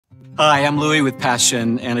Hi, I'm Louie with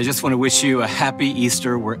Passion, and I just want to wish you a happy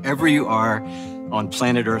Easter wherever you are on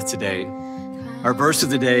planet Earth today. Our verse of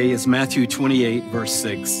the day is Matthew 28, verse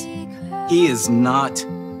 6. He is not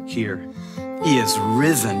here. He is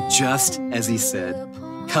risen just as he said.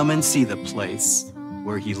 Come and see the place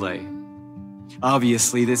where he lay.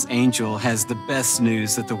 Obviously, this angel has the best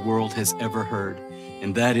news that the world has ever heard,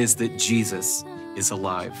 and that is that Jesus is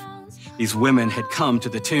alive. These women had come to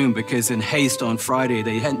the tomb because in haste on Friday,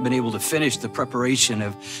 they hadn't been able to finish the preparation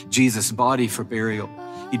of Jesus' body for burial.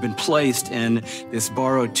 He'd been placed in this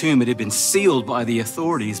borrowed tomb. It had been sealed by the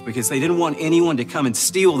authorities because they didn't want anyone to come and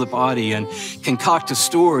steal the body and concoct a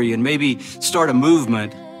story and maybe start a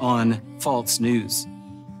movement on false news.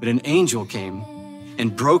 But an angel came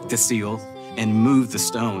and broke the seal and moved the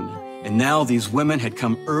stone. And now these women had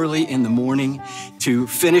come early in the morning to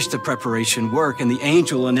finish the preparation work. And the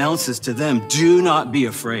angel announces to them, do not be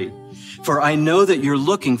afraid, for I know that you're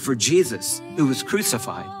looking for Jesus who was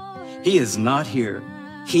crucified. He is not here.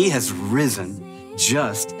 He has risen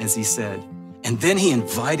just as he said. And then he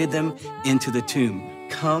invited them into the tomb.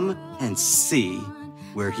 Come and see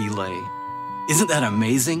where he lay. Isn't that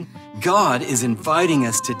amazing? God is inviting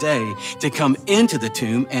us today to come into the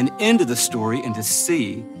tomb and into the story and to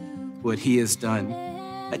see what he has done.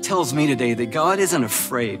 That tells me today that God isn't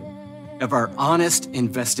afraid of our honest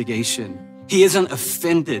investigation. He isn't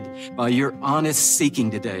offended by your honest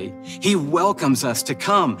seeking today. He welcomes us to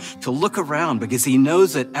come, to look around, because he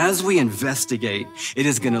knows that as we investigate, it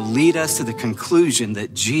is going to lead us to the conclusion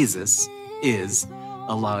that Jesus is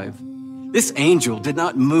alive. This angel did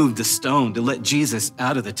not move the stone to let Jesus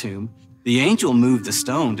out of the tomb. The angel moved the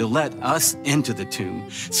stone to let us into the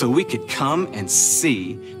tomb so we could come and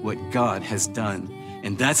see what God has done.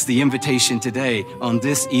 And that's the invitation today on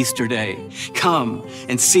this Easter day. Come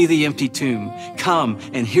and see the empty tomb. Come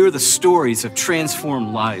and hear the stories of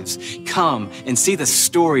transformed lives. Come and see the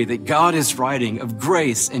story that God is writing of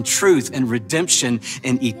grace and truth and redemption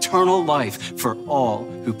and eternal life for all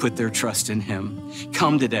who put their trust in him.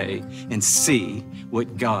 Come today and see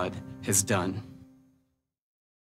what God has done.